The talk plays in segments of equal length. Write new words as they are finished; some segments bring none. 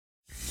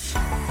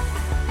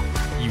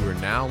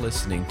now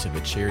listening to the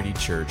Charity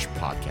Church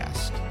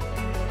podcast.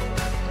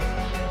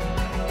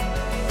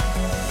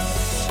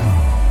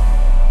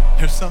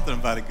 There's something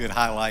about a good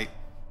highlight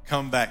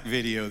comeback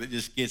video that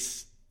just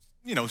gets,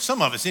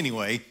 some of us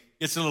anyway,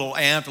 gets a little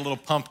amped, a little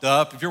pumped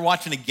up. If you're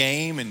watching a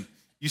game and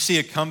you see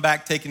a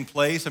comeback taking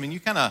place, you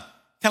kind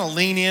of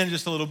lean in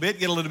just a little bit,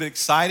 get a little bit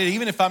excited.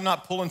 Even if I'm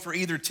not pulling for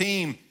either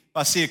team, if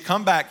I see a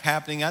comeback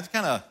happening, I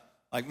kind of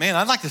like, man,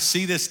 I'd like to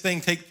see this thing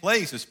take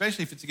place,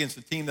 especially if it's against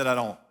a team that I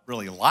don't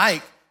really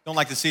like. Don't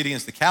like to see it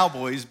against the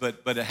Cowboys, but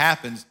it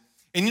happens.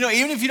 And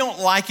even if you don't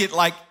like it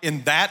like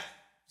in that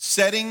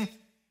setting,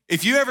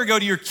 if you ever go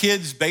to your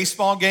kid's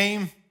baseball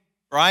game,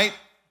 right?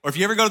 Or if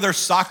you ever go to their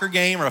soccer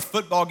game or a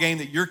football game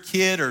that your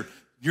kid or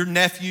your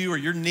nephew or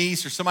your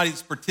niece or somebody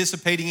that's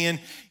participating in,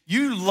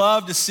 you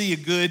love to see a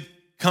good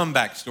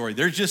comeback story.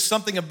 There's just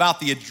something about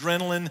the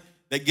adrenaline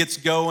that gets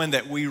going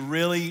that we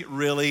really,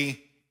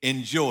 really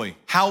enjoy.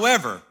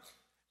 However,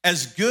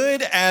 as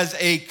good as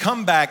a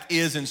comeback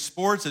is in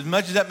sports, as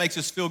much as that makes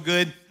us feel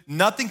good,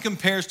 nothing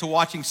compares to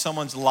watching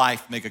someone's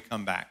life make a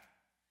comeback.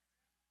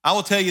 I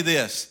will tell you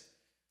this.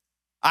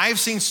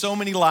 I've seen so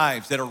many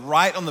lives that are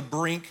right on the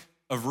brink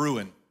of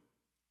ruin.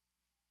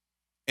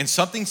 And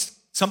something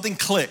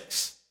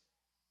clicks.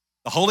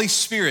 The Holy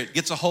Spirit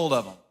gets a hold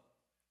of them.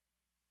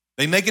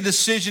 They make a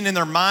decision in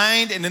their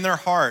mind and in their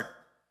heart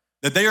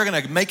that they are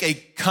going to make a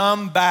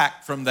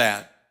comeback from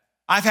that.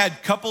 I've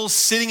had couples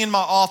sitting in my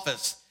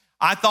office.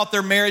 I thought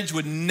their marriage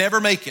would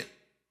never make it.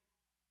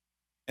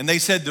 And they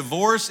said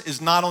divorce is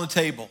not on the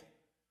table.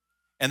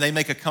 And they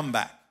make a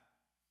comeback.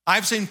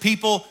 I've seen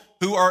people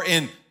who are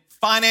in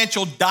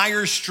financial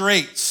dire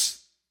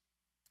straits.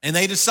 And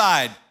they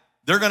decide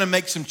they're going to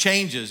make some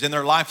changes in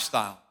their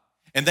lifestyle.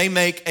 And they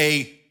make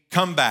a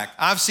comeback.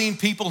 I've seen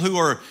people who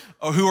are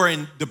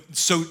in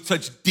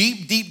such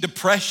deep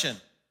depression.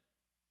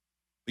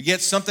 But yet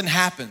something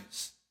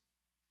happens.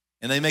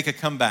 And they make a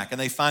comeback.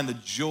 And they find the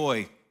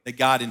joy that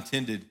God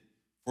intended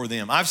for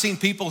them. I've seen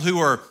people who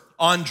are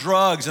on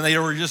drugs and they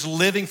were just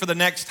living for the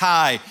next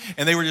high,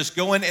 and they were just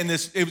going in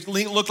this, it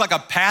looked like a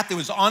path that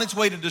was on its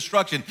way to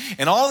destruction,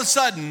 and all of a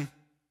sudden,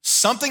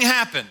 something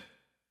happened,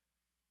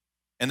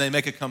 and they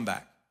make a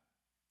comeback.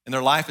 And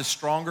their life is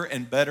stronger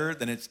and better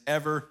than it's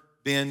ever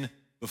been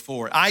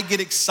before. I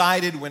get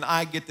excited when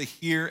I get to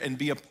hear and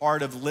be a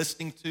part of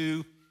listening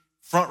to,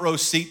 front row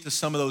seat to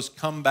some of those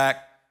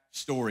comeback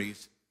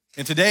stories.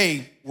 And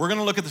today, we're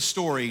gonna look at the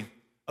story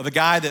of a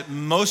guy that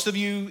most of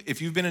you,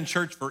 if you've been in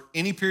church for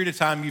any period of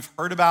time, you've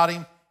heard about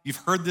him. You've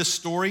heard this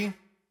story.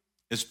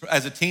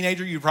 As a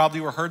teenager, you probably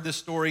heard this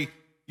story.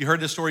 You heard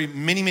this story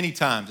many, many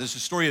times. It's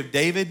the story of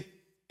David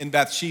and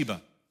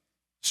Bathsheba.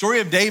 The story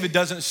of David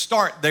doesn't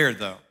start there,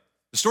 though.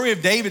 The story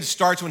of David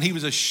starts when he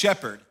was a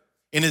shepherd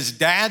in his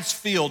dad's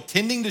field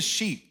tending the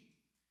sheep.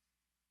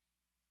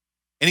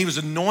 And he was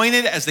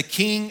anointed as the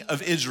king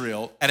of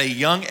Israel at a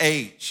young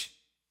age.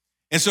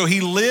 And so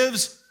he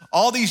lives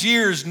all these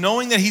years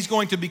knowing that he's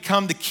going to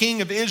become the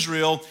king of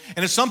Israel.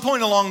 And at some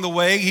point along the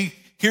way, he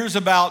hears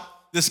about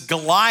this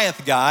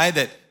Goliath guy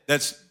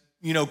that's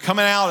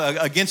coming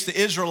out against the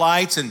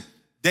Israelites. And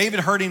David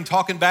heard him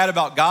talking bad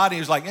about God. And he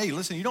was like, hey,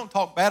 listen, you don't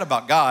talk bad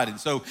about God. And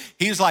so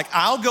he was like,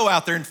 I'll go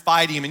out there and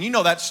fight him. And you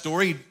know that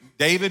story,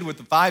 David with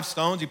the 5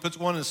 stones, he puts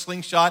one in a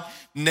slingshot,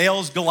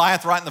 nails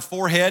Goliath right in the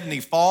forehead, and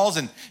he falls.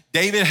 And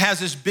David has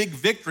this big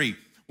victory.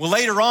 Well,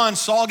 later on,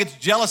 Saul gets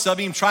jealous of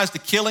him, tries to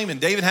kill him,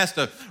 and David has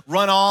to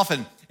run off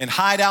and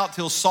hide out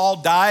till Saul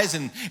dies,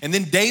 and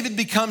then David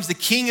becomes the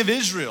king of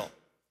Israel.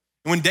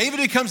 And when David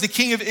becomes the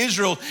king of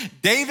Israel,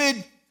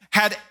 David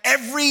had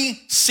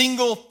every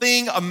single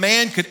thing a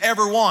man could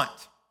ever want.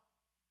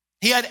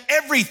 He had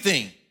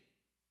everything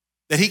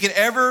that he could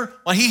ever,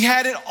 he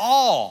had it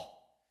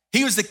all.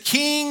 He was the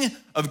king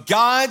of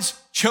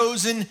God's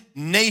chosen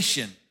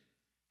nation.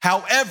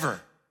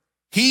 However,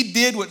 he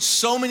did what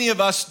so many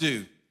of us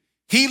do.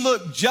 He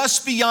looked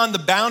just beyond the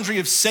boundary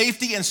of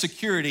safety and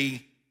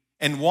security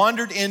and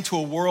wandered into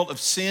a world of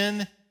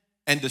sin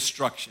and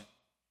destruction.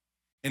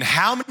 And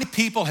how many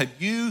people have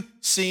you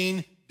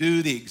seen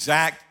do the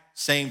exact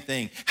same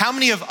thing? How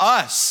many of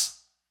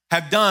us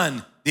have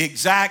done the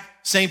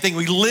exact same thing?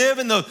 We live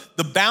in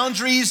the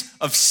boundaries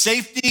of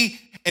safety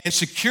and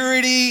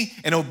security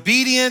and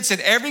obedience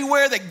and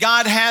everywhere that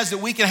God has that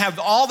we can have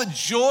all the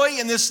joy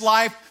in this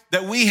life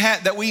that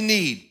we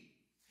need.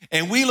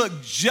 And we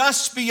look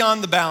just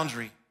beyond the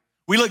boundary.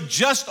 We look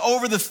just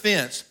over the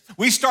fence.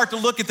 We start to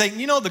look at things,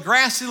 the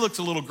grass looks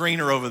a little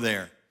greener over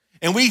there.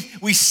 And we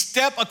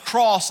step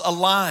across a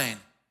line,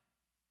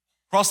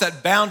 across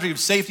that boundary of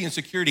safety and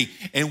security,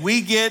 and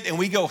we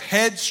go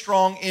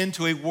headstrong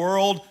into a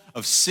world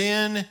of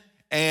sin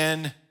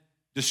and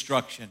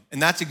destruction. And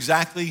that's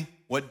exactly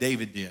what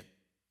David did.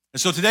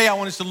 And so today I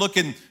want us to look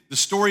in the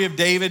story of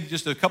David,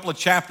 just a couple of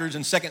chapters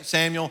in 2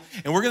 Samuel,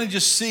 and we're gonna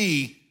just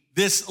see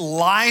this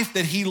life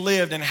that he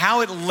lived and how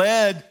it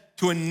led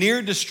to a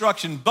near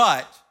destruction,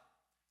 but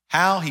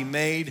how he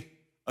made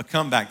a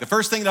comeback. The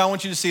first thing that I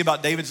want you to see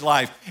about David's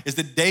life is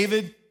that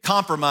David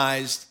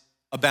compromised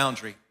a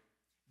boundary.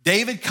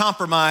 David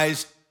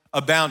compromised a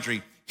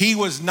boundary. He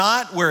was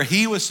not where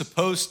he was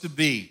supposed to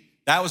be.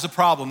 That was a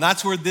problem.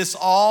 That's where this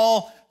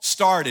all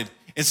started.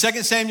 In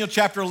 2 Samuel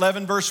chapter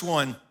 11, verse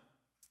 1,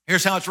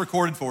 here's how it's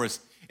recorded for us.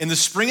 In the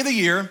spring of the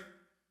year,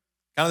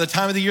 kind of the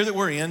time of the year that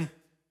we're in,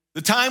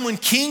 the time when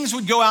kings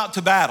would go out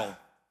to battle,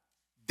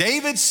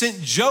 David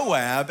sent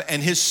Joab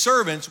and his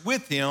servants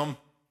with him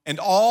and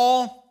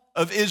all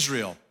of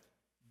Israel.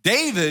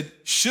 David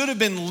should have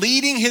been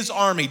leading his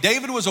army.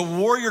 David was a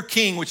warrior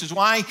king, which is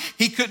why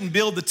he couldn't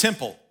build the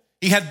temple.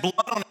 He had blood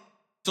on him,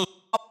 so he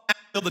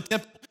couldn't build the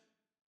temple.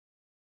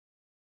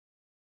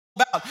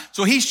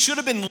 So he should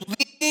have been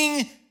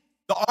leading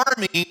the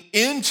army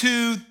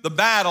into the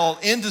battle,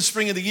 into the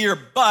spring of the year,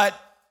 but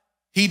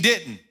he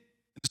didn't. In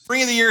the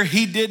spring of the year,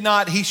 he did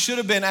not. He should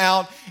have been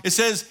out. It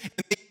says, and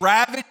they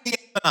ravaged the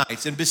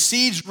Ammonites and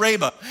besieged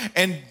Rabbah,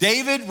 and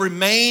David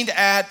remained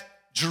at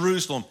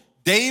Jerusalem.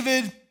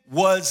 David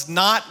was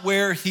not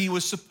where he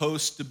was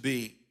supposed to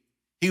be.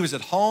 He was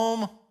at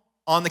home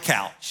on the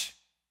couch.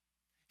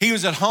 He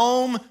was at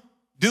home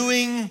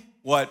doing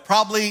what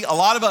probably a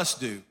lot of us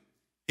do.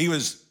 He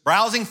was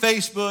browsing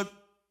Facebook,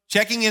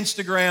 checking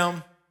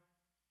Instagram,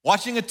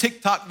 watching a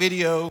TikTok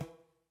video,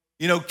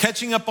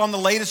 catching up on the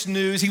latest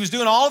news. He was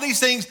doing all these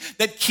things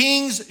that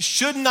kings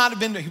should not have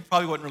been doing. He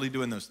probably wasn't really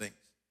doing those things.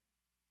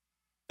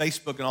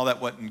 Facebook and all that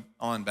wasn't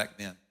on back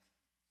then.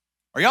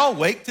 Are y'all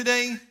awake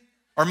today?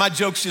 Or are my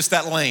jokes just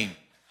that lame?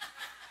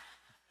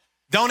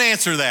 Don't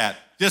answer that.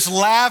 Just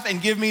laugh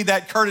and give me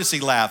that courtesy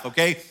laugh,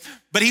 okay?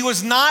 But he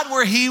was not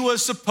where he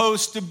was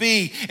supposed to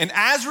be. And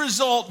as a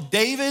result,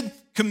 David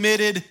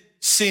committed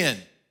sin.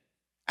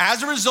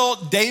 As a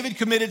result, David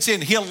committed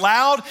sin. He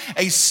allowed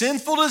a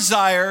sinful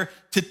desire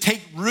to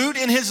take root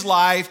in his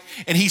life,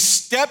 and he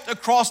stepped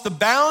across the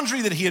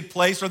boundary that he had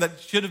placed, or that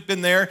should have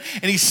been there,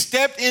 and he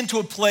stepped into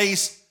a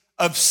place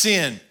of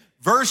sin.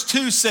 Verse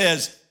 2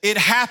 says, it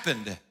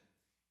happened.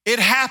 It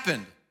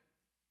happened.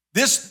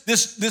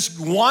 This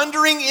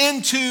wandering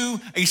into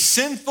a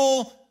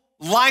sinful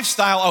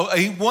lifestyle,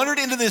 he wandered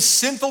into this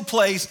sinful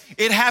place.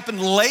 It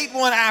happened late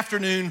one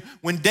afternoon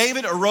when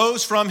David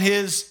arose from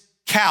his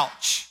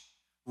couch,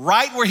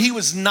 right where he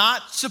was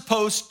not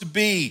supposed to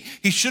be.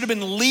 He should have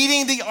been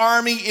leading the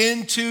army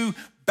into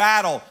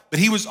battle, but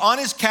he was on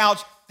his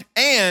couch,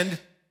 and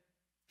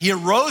he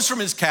arose from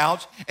his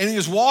couch, and he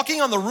was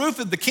walking on the roof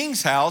of the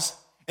king's house,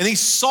 and he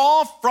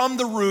saw from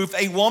the roof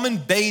a woman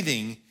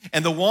bathing,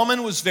 and the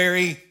woman was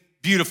very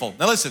beautiful.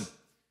 Now listen,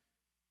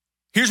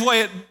 here's the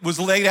way it was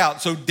laid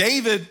out. So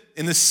David,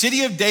 in the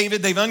city of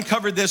David, they've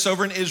uncovered this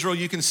over in Israel.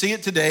 You can see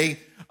it today.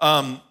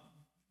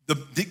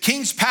 The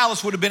king's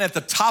palace would have been at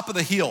the top of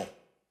the hill.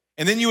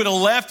 And then you would have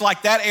left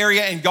like that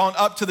area and gone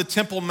up to the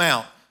Temple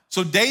Mount.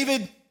 So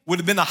David would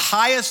have been the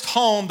highest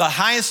home, the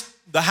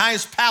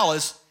highest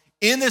palace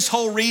in this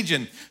whole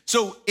region.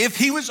 So if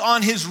he was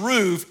on his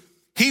roof,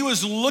 he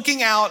was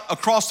looking out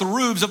across the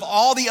roofs of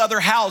all the other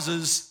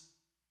houses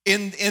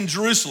in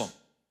Jerusalem.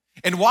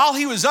 And while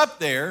he was up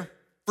there,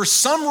 for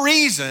some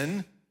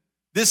reason,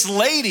 this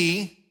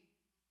lady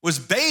was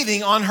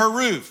bathing on her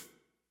roof.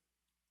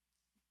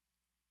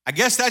 I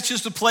guess that's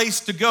just a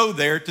place to go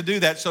there to do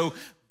that. So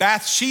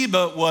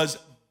Bathsheba was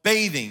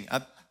bathing.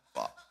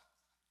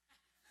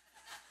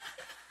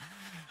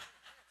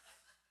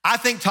 I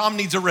think Tom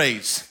needs a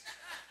raise.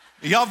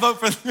 Y'all vote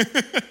for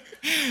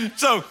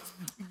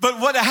but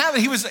what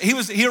happened,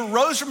 he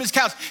arose from his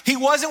couch. He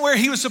wasn't where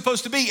he was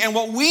supposed to be. And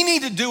what we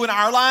need to do in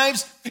our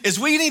lives is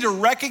we need to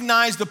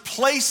recognize the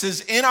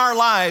places in our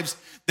lives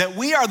that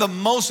we are the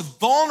most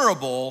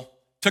vulnerable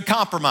to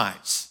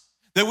compromise,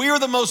 that we are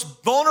the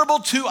most vulnerable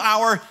to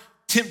our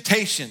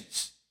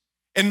temptations.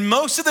 And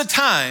most of the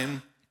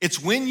time,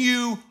 it's when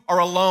you are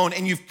alone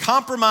and you've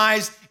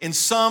compromised in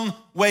some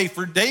way.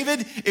 For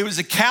David, it was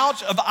a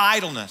couch of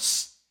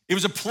idleness. It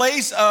was a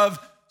place of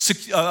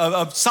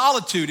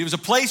solitude. It was a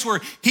place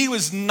where he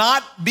was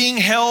not being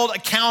held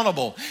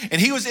accountable.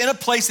 And he was in a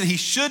place that he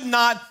should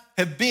not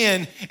have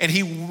been. And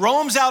he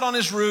roams out on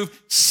his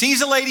roof,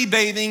 sees a lady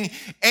bathing,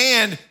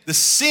 and the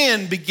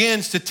sin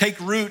begins to take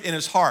root in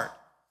his heart.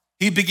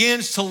 He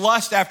begins to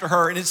lust after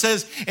her. And it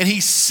says, and he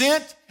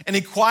sent and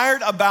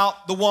inquired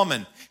about the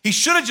woman. He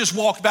should have just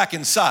walked back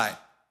inside.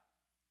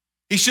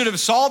 He should have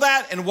saw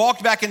that and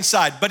walked back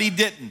inside, but he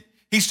didn't.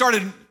 He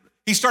started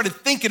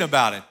thinking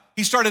about it.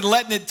 He started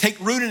letting it take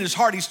root in his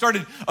heart. He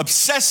started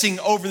obsessing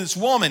over this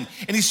woman,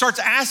 and he starts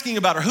asking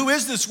about her. Who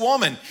is this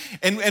woman?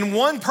 And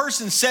one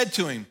person said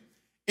to him,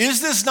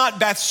 is this not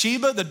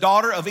Bathsheba, the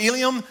daughter of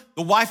Eliam,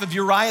 the wife of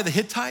Uriah the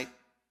Hittite?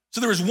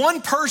 So there was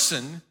one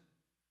person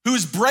who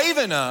was brave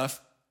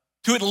enough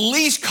to at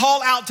least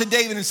call out to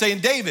David and say,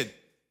 David,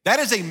 that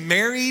is a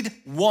married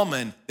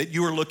woman that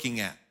you are looking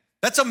at.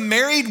 That's a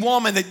married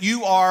woman that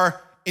you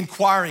are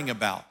inquiring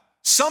about.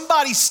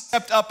 Somebody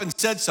stepped up and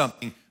said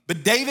something,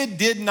 but David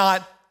did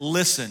not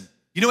listen.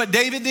 You know what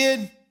David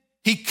did?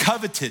 He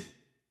coveted.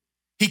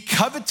 He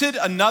coveted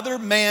another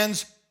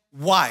man's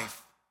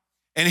wife.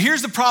 And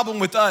here's the problem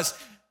with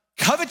us.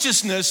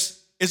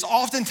 Covetousness is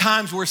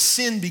oftentimes where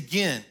sin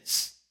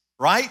begins,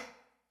 right?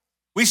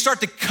 We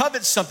start to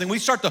covet something. We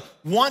start to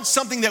want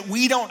something that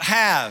we don't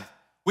have.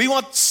 We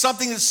want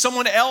something that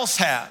someone else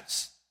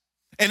has.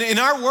 And in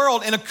our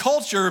world, in a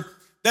culture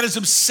that is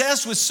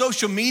obsessed with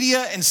social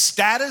media and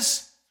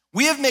status,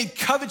 we have made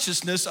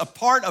covetousness a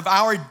part of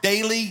our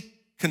daily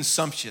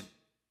consumption.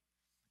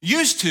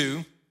 Used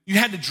to, you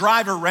had to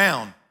drive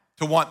around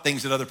to want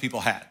things that other people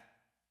had.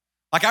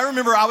 Like I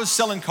remember I was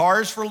selling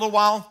cars for a little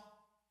while,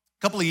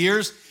 a couple of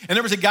years, and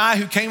there was a guy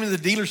who came into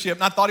the dealership,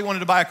 and I thought he wanted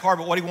to buy a car,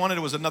 but what he wanted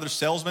was another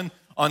salesman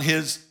on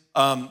his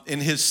in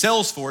his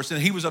sales force,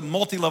 and he was a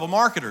multi-level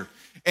marketer.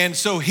 And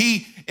so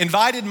he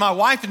invited my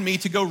wife and me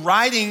to go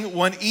riding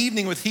one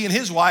evening with he and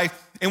his wife.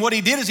 And what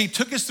he did is he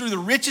took us through the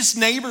richest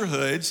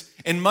neighborhoods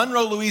in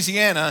Monroe,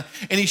 Louisiana,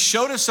 and he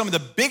showed us some of the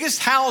biggest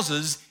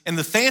houses and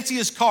the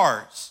fanciest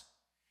cars.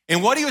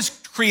 And what he was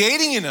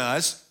creating in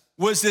us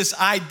was this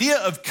idea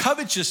of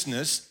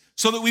covetousness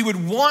so that we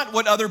would want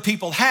what other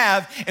people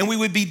have, and we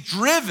would be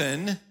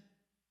driven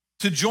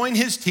to join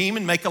his team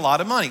and make a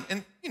lot of money.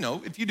 And,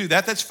 if you do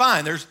that, that's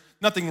fine. There's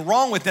nothing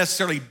wrong with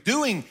necessarily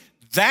doing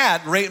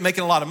that,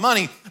 making a lot of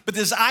money. But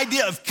this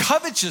idea of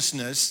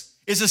covetousness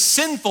is a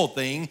sinful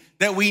thing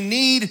that we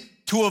need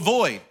to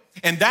avoid.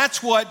 And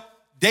that's what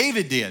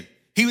David did.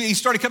 He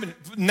started coveting.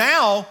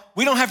 Now,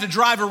 we don't have to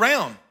drive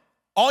around.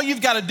 All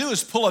you've got to do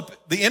is pull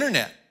up the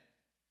internet.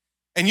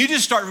 And you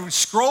just start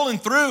scrolling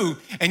through,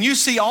 and you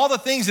see all the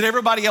things that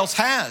everybody else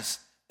has.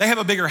 They have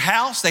a bigger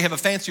house. They have a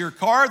fancier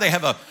car. They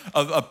have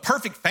a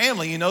perfect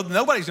family.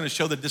 Nobody's going to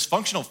show the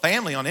dysfunctional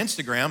family on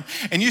Instagram.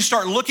 And you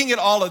start looking at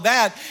all of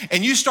that,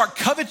 and you start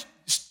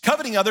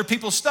coveting other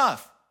people's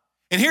stuff.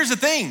 And here's the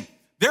thing.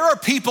 There are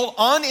people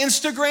on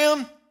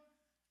Instagram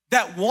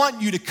that want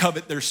you to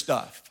covet their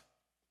stuff.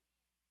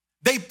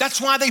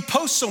 That's why they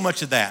post so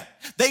much of that.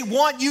 They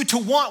want you to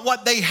want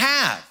what they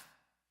have.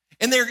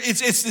 And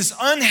it's this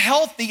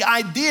unhealthy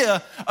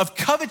idea of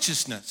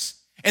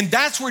covetousness. And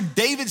that's where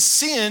David's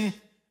sin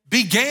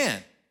began.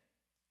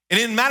 And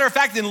in matter of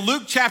fact, in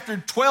Luke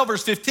chapter 12,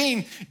 verse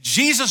 15,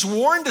 Jesus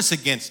warned us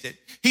against it.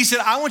 He said,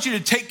 I want you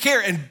to take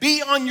care and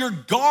be on your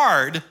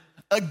guard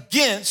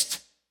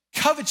against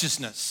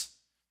covetousness.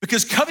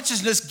 Because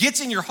covetousness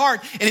gets in your heart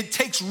and it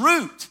takes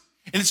root.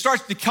 And it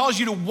starts to cause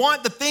you to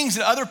want the things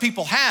that other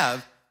people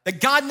have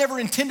that God never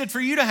intended for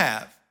you to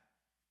have.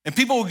 And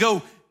people will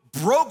go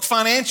broke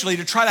financially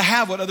to try to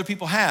have what other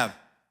people have.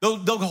 They'll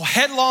go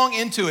headlong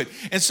into it.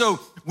 And so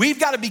we've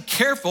got to be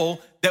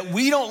careful that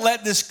we don't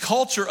let this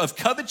culture of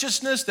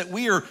covetousness that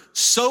we are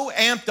so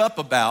amped up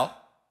about,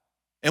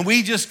 and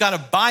we just got to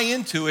buy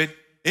into it.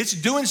 It's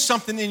doing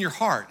something in your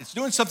heart. It's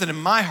doing something in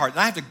my heart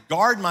that I have to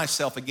guard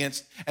myself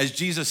against, as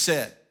Jesus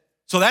said.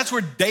 So that's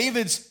where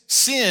David's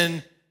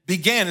sin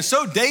began. And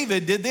so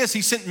David did this.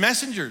 He sent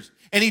messengers,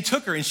 and he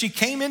took her, and she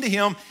came into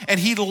him, and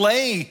he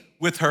lay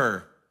with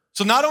her.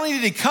 So not only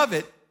did he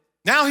covet,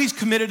 now he's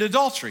committed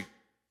adultery.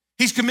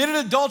 He's committed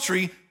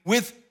adultery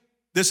with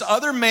this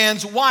other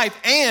man's wife,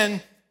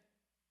 and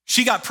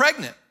she got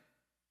pregnant.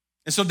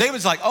 And so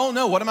David's like, oh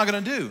no, what am I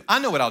gonna do? I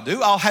know what I'll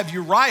do. I'll have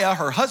Uriah,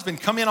 her husband,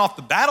 come in off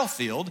the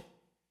battlefield.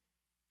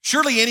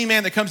 Surely any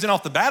man that comes in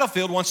off the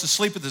battlefield wants to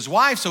sleep with his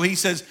wife. So he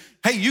says,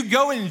 hey, you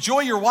go and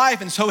enjoy your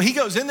wife. And so he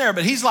goes in there,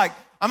 but he's like,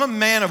 I'm a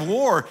man of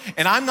war,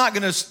 and I'm not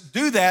gonna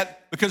do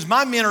that because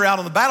my men are out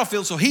on the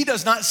battlefield. So he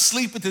does not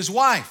sleep with his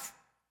wife.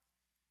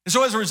 And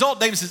so as a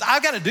result, David says,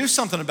 I've got to do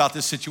something about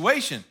this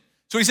situation.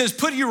 So he says,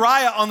 put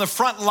Uriah on the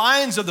front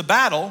lines of the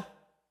battle.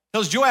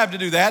 Tells Joab to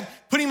do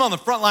that. Put him on the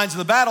front lines of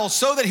the battle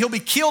so that he'll be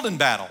killed in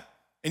battle.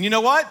 And you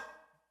know what?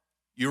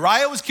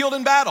 Uriah was killed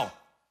in battle.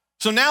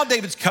 So now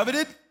David's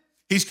coveted,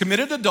 he's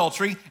committed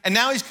adultery, and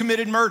now he's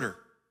committed murder.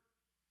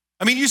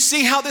 I mean, you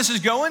see how this is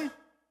going?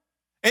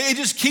 It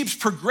just keeps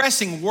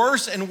progressing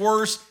worse and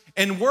worse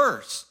and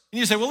worse. And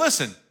you say, well,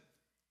 listen,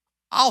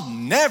 I'll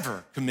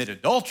never commit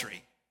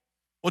adultery.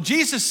 Well,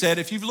 Jesus said,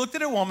 if you've looked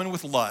at a woman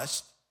with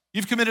lust,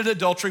 you've committed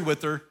adultery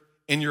with her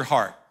in your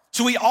heart.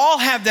 So we all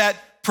have that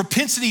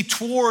propensity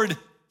toward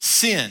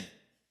sin.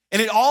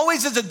 And it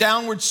always is a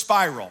downward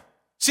spiral.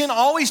 Sin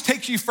always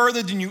takes you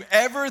further than you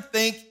ever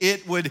think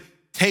it would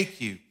take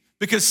you.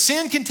 Because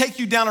sin can take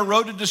you down a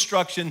road to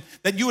destruction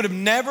that you would have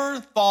never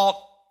thought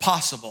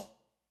possible.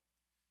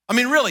 I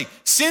mean, really,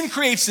 sin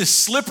creates this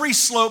slippery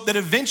slope that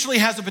eventually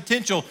has the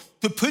potential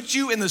to put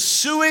you in the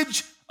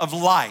sewage of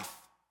life.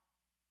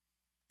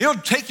 It'll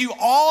take you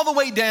all the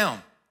way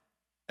down.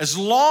 As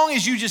long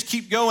as you just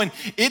keep going,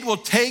 it will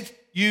take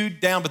you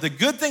down. But the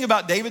good thing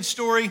about David's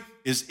story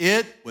is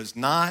it was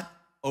not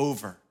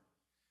over.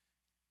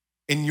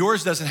 And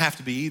yours doesn't have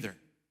to be either.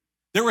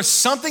 There was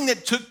something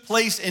that took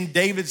place in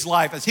David's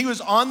life as he was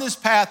on this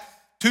path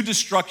to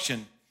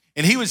destruction.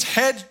 And he was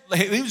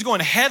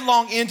going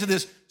headlong into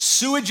this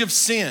sewage of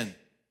sin.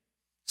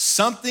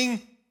 Something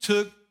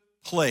took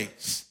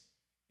place.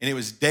 And it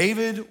was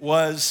David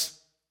was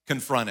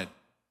confronted.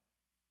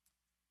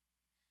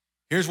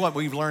 Here's what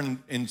we've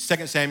learned in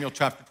 2 Samuel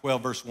chapter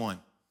 12, verse 1.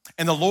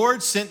 And the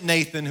Lord sent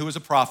Nathan, who was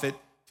a prophet,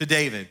 to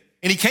David.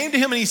 And he came to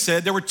him and he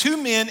said, there were two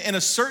men in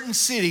a certain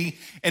city,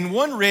 and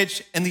one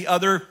rich and the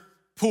other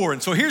poor.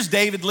 And so here's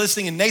David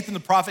listening, and Nathan the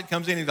prophet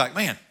comes in, and he's like,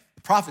 man,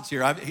 the prophet's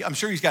here. I'm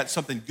sure he's got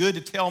something good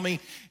to tell me.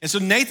 And so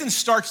Nathan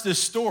starts this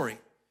story.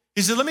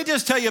 He said, let me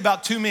just tell you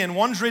about two men.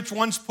 One's rich,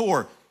 one's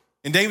poor.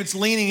 And David's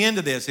leaning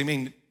into this. I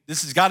mean,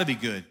 this has got to be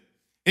good.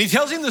 And he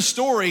tells him the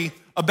story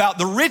about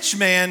the rich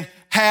man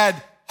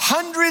had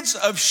hundreds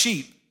of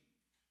sheep.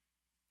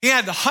 He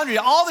had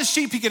all the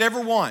sheep he could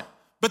ever want.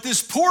 But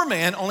this poor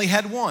man only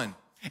had one.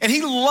 And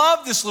he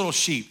loved this little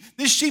sheep.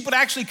 This sheep would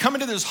actually come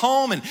into his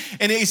home,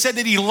 and he said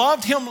that he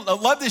loved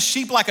this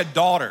sheep like a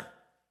daughter.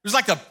 It was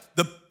like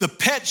the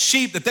pet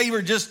sheep that they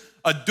were just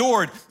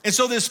adored. And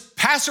so this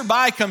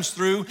passerby comes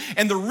through,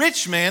 and the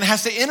rich man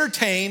has to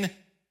entertain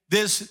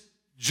this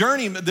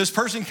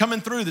person coming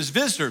through, this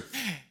visitor.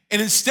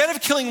 And instead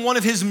of killing one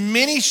of his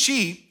many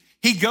sheep,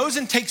 he goes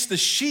and takes the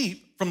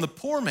sheep from the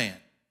poor man.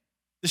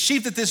 The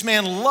sheep that this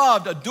man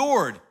loved,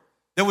 adored,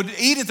 that would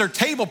eat at their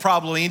table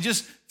probably, and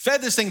just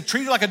fed this thing,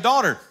 treated like a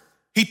daughter.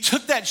 He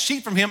took that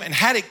sheep from him and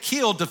had it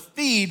killed to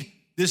feed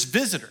this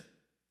visitor.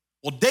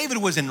 Well, David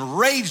was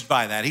enraged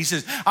by that. He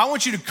says, I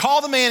want you to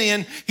call the man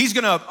in. He's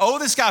going to owe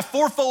this guy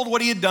fourfold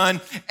what he had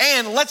done,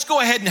 and let's go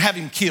ahead and have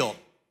him killed.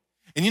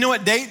 And you know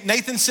what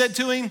Nathan said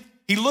to him?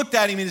 He looked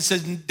at him and he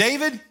said,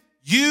 David,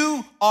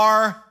 you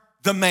are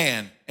the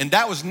man. And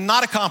that was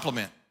not a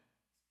compliment.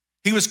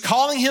 He was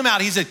calling him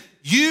out. He said,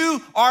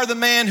 you are the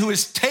man who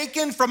is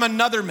taken from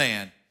another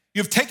man.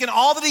 You've taken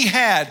all that he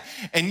had,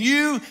 and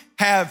you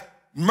have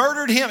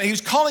murdered him. And he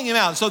was calling him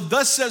out. So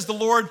thus says the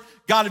Lord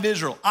God of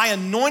Israel, I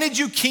anointed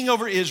you king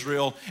over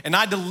Israel, and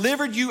I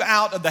delivered you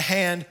out of the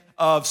hand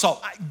of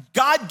Saul.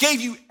 God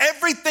gave you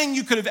everything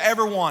you could have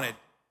ever wanted.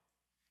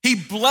 He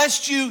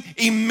blessed you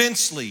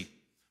immensely,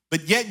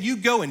 but yet you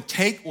go and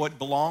take what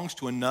belongs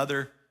to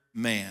another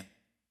man.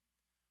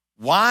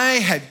 Why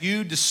have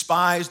you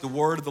despised the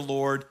word of the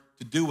Lord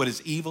to do what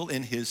is evil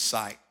in his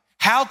sight?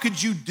 How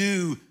could you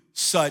do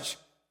such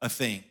a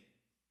thing?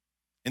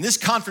 And this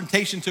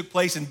confrontation took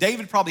place, and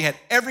David probably had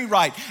every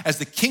right as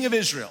the king of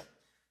Israel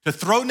to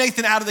throw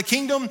Nathan out of the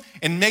kingdom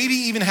and maybe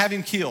even have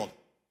him killed.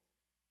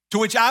 To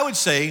which I would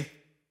say,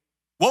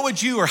 how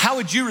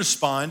would you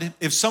respond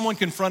if someone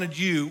confronted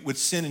you with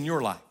sin in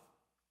your life?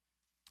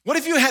 What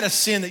if you had a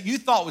sin that you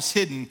thought was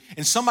hidden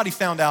and somebody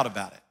found out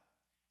about it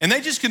and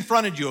they just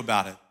confronted you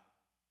about it?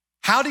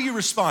 How do you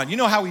respond? You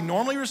know how we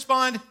normally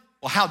respond?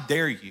 Well, how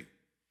dare you?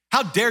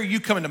 How dare you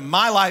come into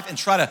my life and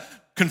try to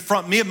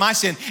confront me of my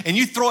sin, and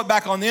you throw it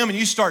back on them and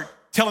you start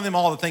telling them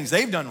all the things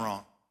they've done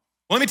wrong?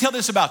 Well, let me tell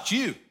this about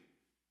you.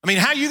 I mean,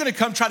 how are you going to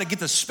come try to get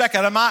the speck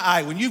out of my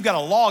eye when you've got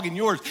a log in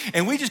yours?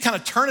 And we just kind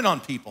of turn it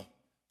on people.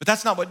 But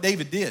that's not what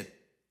David did.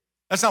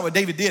 That's not what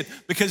David did,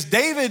 because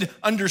David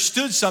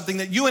understood something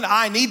that you and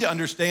I need to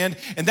understand,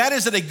 and that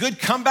is that a good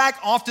comeback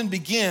often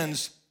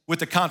begins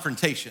with a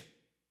confrontation.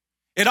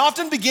 It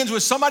often begins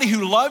with somebody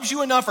who loves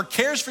you enough or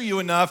cares for you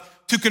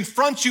enough to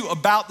confront you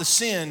about the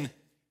sin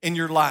in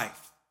your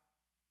life.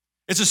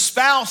 It's a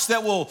spouse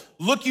that will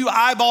look you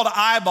eyeball to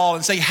eyeball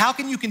and say, how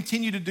can you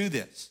continue to do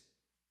this?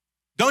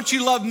 Don't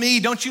you love me?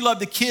 Don't you love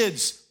the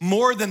kids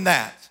more than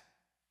that?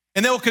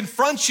 And they will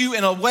confront you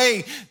in a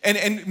way,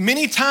 and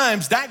many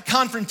times that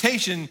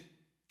confrontation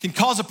can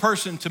cause a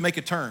person to make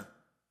a turn.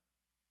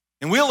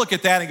 And we'll look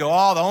at that and go,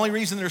 oh, the only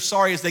reason they're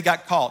sorry is they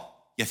got caught.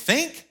 You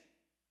think?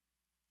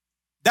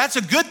 That's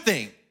a good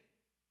thing.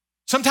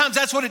 Sometimes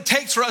that's what it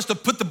takes for us to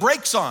put the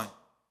brakes on,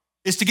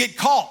 is to get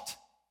caught.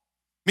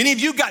 Many of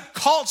you got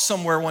caught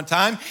somewhere one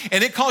time,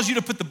 and it caused you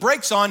to put the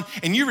brakes on,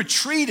 and you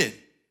retreated,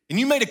 and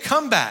you made a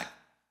comeback.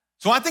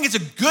 So I think it's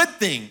a good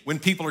thing when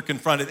people are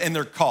confronted and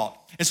they're caught.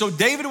 And so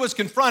David was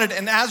confronted,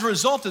 and as a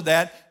result of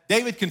that,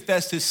 David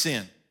confessed his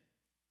sin.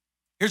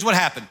 Here's what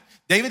happened.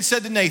 David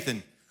said to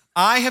Nathan,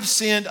 I have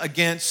sinned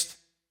against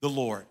the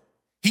Lord.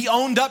 He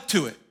owned up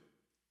to it.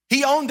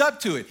 He owned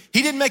up to it.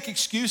 He didn't make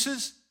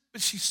excuses,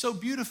 but she's so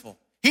beautiful.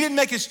 He didn't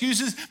make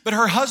excuses, but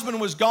her husband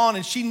was gone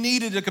and she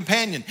needed a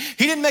companion.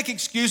 He didn't make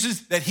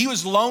excuses that he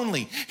was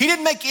lonely. He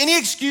didn't make any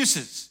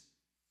excuses.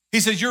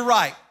 He says, you're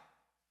right.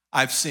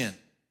 I've sinned.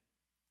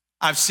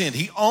 I've sinned.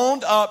 He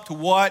owned up to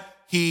what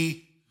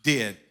he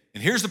did.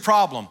 And here's the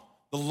problem.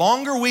 The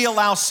longer we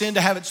allow sin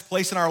to have its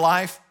place in our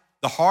life,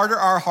 the harder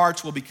our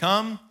hearts will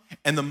become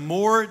and the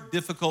more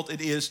difficult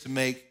it is to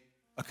make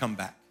a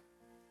comeback.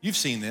 You've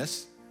seen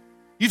this.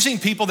 You've seen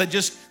people that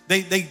just,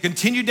 they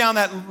continue down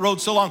that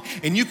road so long,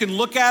 and you can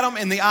look at them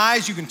in the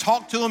eyes, you can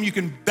talk to them, you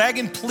can beg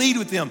and plead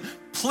with them,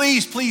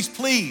 please, please,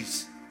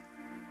 please.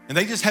 And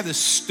they just have this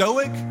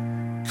stoic,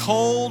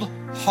 cold,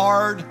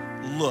 hard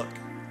look.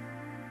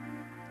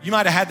 You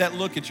might have had that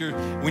look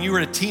when you were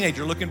a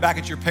teenager looking back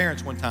at your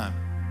parents one time.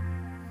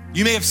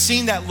 You may have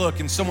seen that look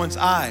in someone's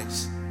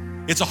eyes.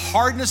 It's a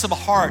hardness of a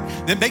heart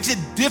that makes it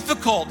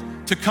difficult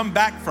to come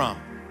back from.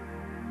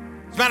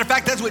 As a matter of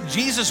fact, that's what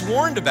Jesus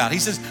warned about. He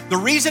says, the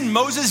reason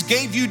Moses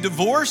gave you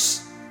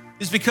divorce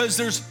is because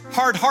there's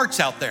hard hearts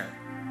out there.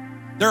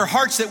 There are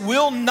hearts that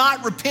will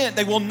not repent.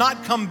 They will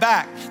not come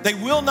back. They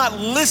will not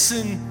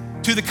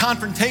listen to the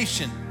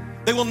confrontation.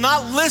 They will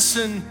not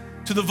listen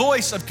to the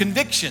voice of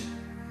conviction.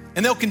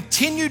 And they'll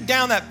continue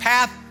down that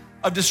path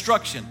of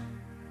destruction.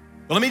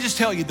 But let me just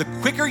tell you, the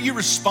quicker you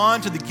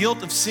respond to the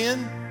guilt of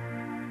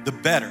sin, the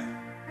better.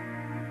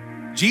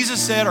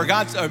 Jesus said,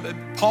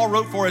 Paul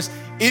wrote for us,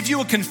 if you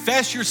will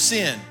confess your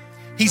sin,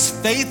 he's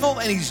faithful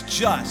and he's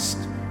just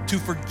to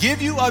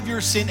forgive you of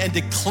your sin and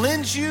to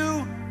cleanse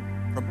you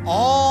from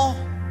all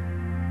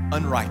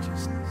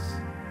unrighteousness.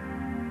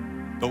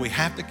 But we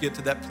have to get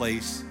to that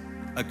place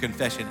of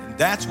confession. And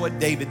that's what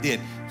David did.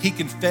 He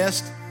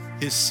confessed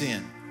his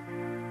sin.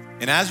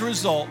 And as a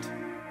result,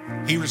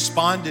 he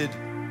responded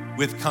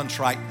with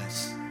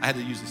contriteness. I had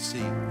to use a C.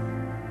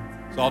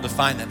 So I'll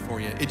define that for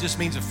you. It just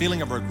means a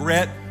feeling of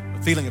regret,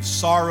 a feeling of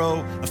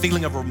sorrow, a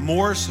feeling of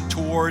remorse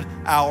toward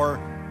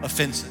our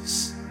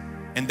offenses.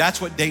 And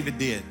that's what David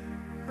did.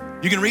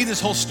 You can read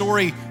this whole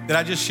story that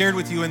I just shared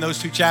with you in those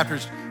two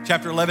chapters,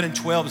 chapter 11 and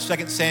 12 of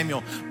 2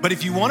 Samuel. But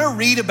if you want to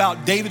read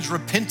about David's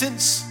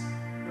repentance,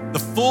 the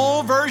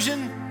full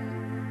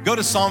version, go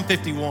to Psalm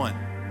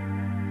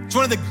 51. It's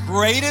one of the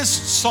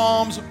greatest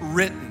Psalms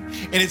written.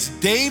 And it's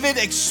David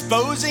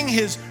exposing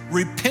his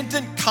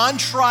repentant,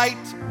 contrite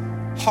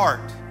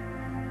heart.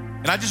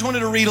 And I just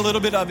wanted to read a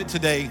little bit of it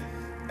today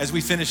as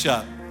we finish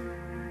up.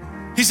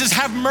 He says,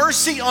 have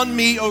mercy on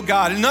me, O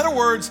God. In other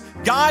words,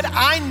 God,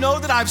 I know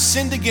that I've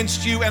sinned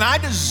against you and I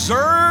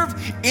deserve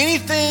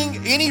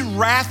any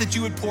wrath that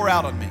you would pour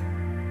out on me.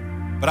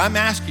 But I'm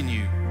asking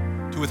you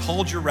to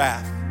withhold your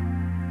wrath,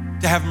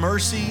 to have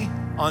mercy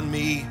on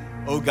me,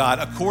 O God,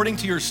 according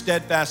to your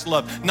steadfast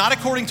love, not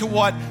according to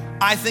what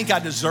I think I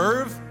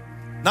deserve,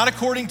 not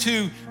according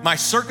to my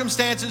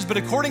circumstances, but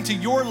according to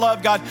your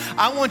love, God.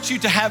 I want you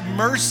to have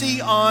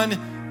mercy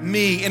on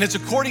me, and it's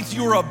according to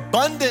your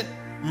abundant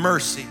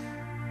mercy.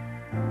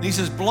 And he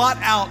says, blot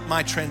out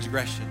my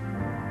transgression.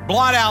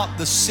 Blot out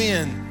the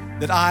sin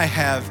that I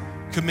have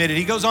committed.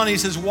 He goes on, he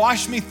says,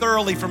 wash me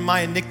thoroughly from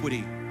my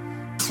iniquity.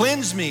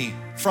 Cleanse me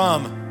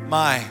from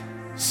my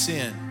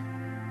sin.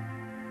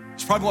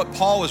 It's probably what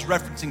Paul was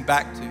referencing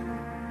back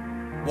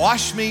to.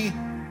 Wash me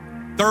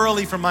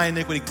thoroughly from my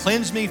iniquity.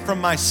 Cleanse me from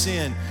my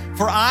sin.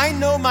 For I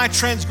know my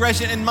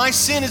transgression and my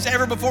sin is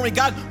ever before me.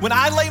 God, when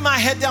I lay my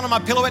head down on my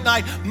pillow at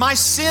night, my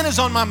sin is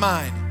on my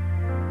mind.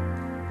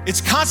 It's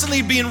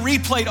constantly being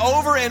replayed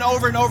over and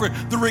over and over.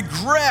 The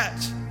regret,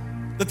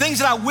 the things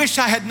that I wish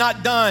I had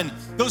not done,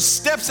 those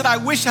steps that I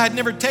wish I had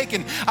never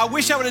taken. I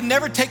wish I would have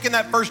never taken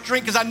that first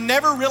drink because I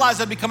never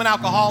realized I'd become an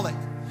alcoholic.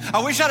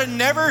 I wish I'd have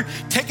never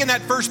taken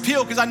that first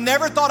pill because I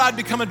never thought I'd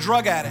become a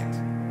drug addict.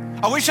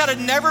 I wish I'd have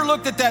never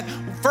looked at that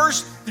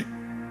first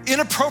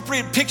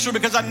inappropriate picture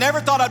because I never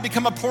thought I'd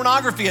become a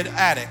pornography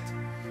addict.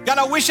 God,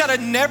 I wish I'd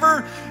have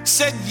never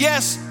said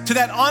yes to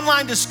that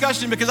online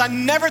discussion because I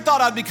never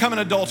thought I'd become an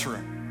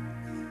adulterer.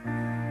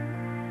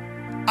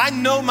 I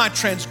know my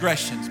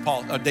transgressions,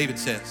 David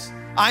says.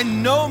 I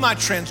know my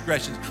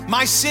transgressions.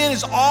 My sin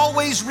is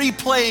always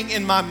replaying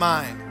in my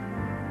mind.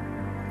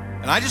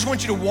 And I just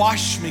want you to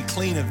wash me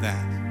clean of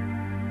that.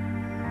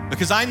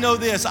 Because I know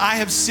this, I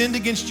have sinned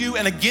against you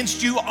and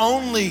against you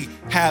only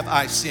have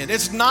I sinned.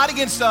 It's not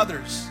against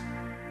others.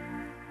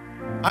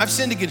 I've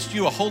sinned against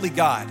you, a holy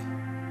God.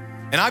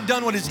 And I've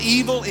done what is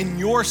evil in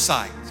your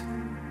sight,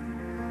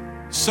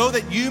 so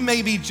that you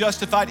may be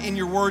justified in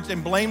your words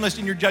and blameless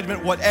in your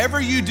judgment.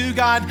 Whatever you do,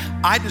 God,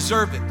 I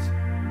deserve it.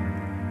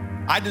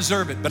 I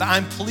deserve it, but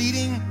I'm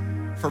pleading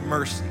for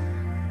mercy.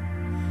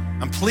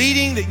 I'm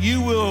pleading that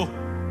you will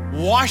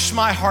wash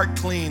my heart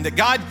clean, that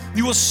God,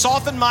 you will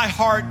soften my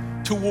heart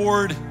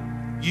toward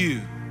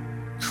you.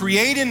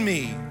 Create in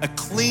me a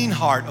clean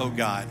heart, oh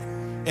God,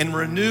 and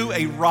renew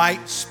a right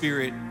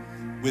spirit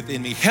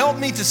within me. Help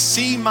me to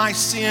see my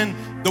sin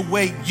the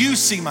way you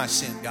see my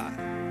sin, God.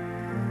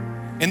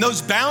 And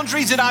those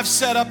boundaries that I've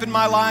set up in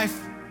my life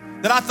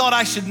that I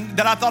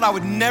thought I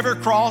would never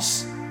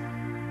cross,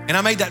 and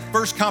I made that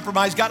first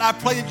compromise. God, I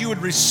pray that you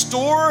would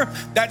restore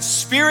that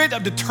spirit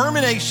of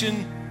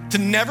determination to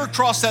never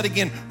cross that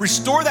again.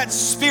 Restore that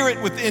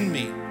spirit within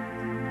me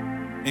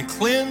and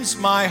cleanse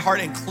my heart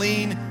and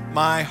clean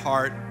my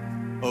heart,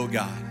 oh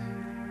God.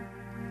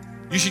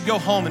 You should go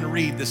home and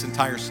read this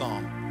entire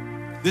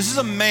psalm. This is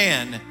a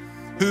man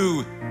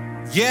who,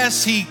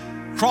 yes, he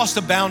crossed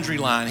a boundary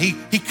line.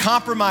 He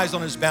compromised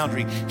on his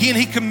boundary.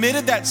 He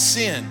committed that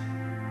sin,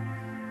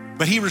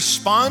 but he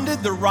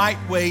responded the right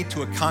way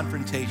to a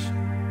confrontation.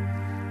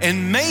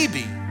 And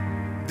maybe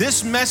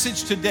this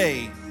message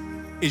today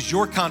is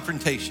your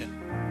confrontation.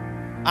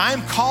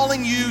 I'm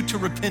calling you to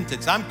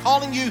repentance. I'm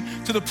calling you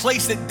to the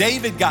place that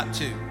David got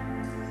to,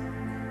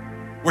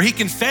 where he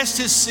confessed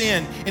his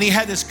sin and he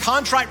had this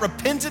contrite,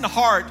 repentant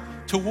heart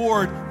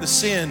toward the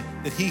sin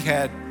that he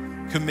had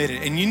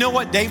committed. And you know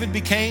what David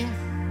became?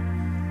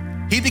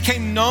 He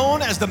became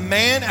known as the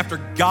man after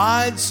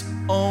God's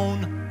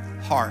own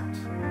heart.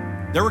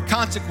 There were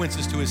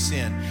consequences to his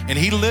sin, and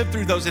he lived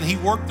through those and he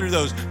worked through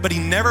those, but he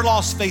never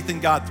lost faith in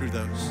God through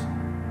those.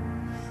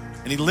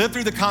 And he lived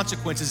through the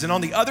consequences, and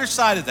on the other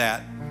side of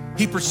that,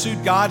 he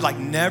pursued God like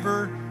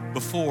never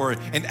before.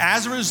 And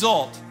as a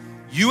result,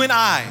 you and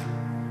I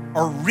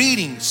are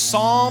reading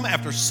psalm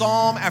after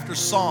psalm after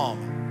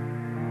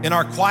psalm in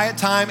our quiet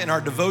time, in our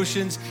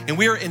devotions, and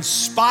we are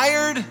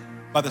inspired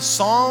by the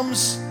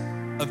Psalms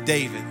of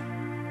David,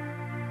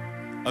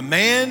 a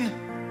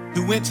man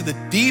who went to the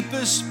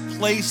deepest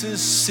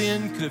places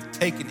sin could have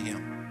taken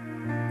him,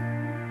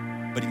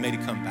 but he made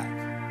a comeback.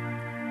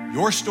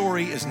 Your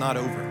story is not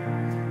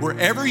over.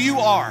 Wherever you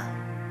are,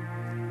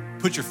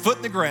 put your foot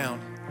in the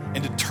ground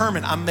and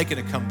determine, I'm making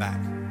a comeback.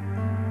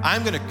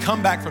 I'm gonna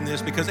come back from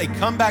this, because a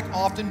comeback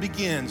often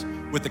begins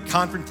with the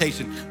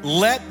confrontation.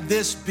 Let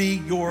this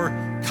be your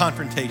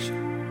confrontation.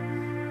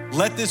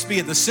 Let this be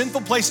it. The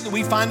sinful places that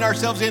we find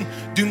ourselves in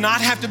do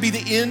not have to be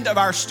the end of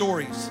our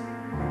stories.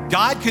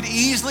 God could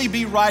easily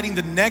be writing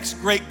the next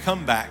great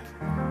comeback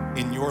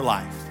in your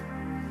life,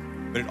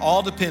 but it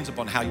all depends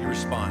upon how you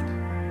respond.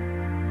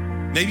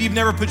 Maybe you've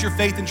never put your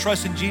faith and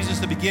trust in Jesus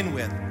to begin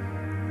with.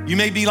 You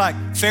may be like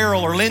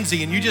Farrell or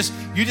Lindsay, and you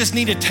just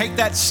need to take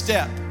that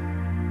step.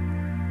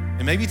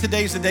 And maybe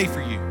today's the day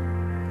for you.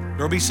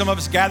 There will be some of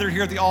us gathered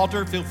here at the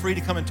altar. Feel free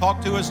to come and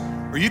talk to us,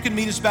 or you can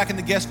meet us back in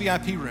the guest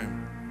VIP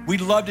room.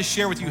 We'd love to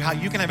share with you how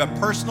you can have a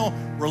personal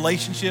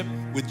relationship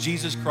with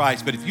Jesus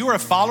Christ. But if you are a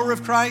follower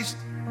of Christ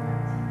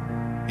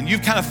and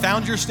you've kind of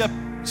found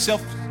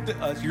yourself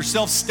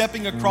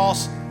stepping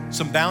across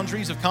some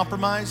boundaries of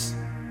compromise,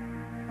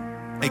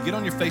 hey, get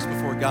on your face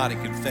before God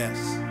and confess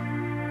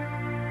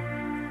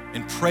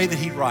and pray that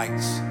he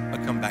writes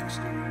a comeback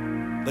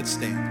story. Let's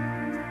stand.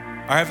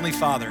 Our Heavenly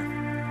Father,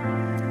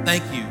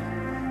 thank you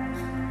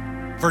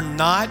for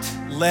not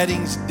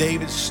letting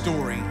David's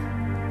story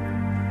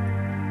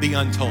be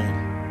untold.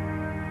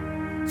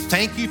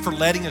 Thank you for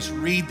letting us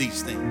read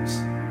these things.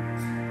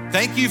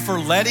 Thank you for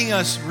letting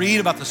us read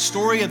about the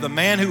story of the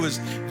man who was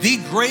the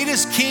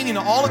greatest king in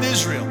all of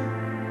Israel.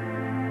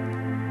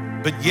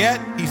 But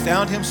yet he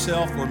found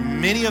himself where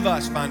many of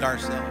us find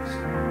ourselves,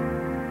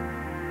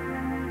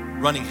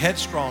 running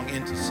headstrong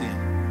into sin.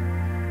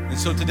 And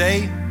so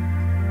today,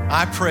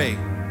 I pray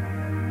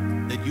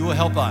that you will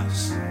help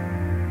us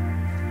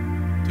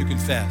to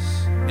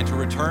confess and to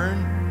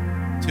return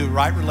to a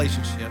right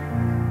relationship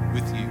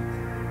with you.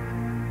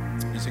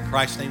 It's in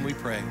Christ's name we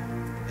pray.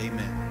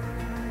 Amen.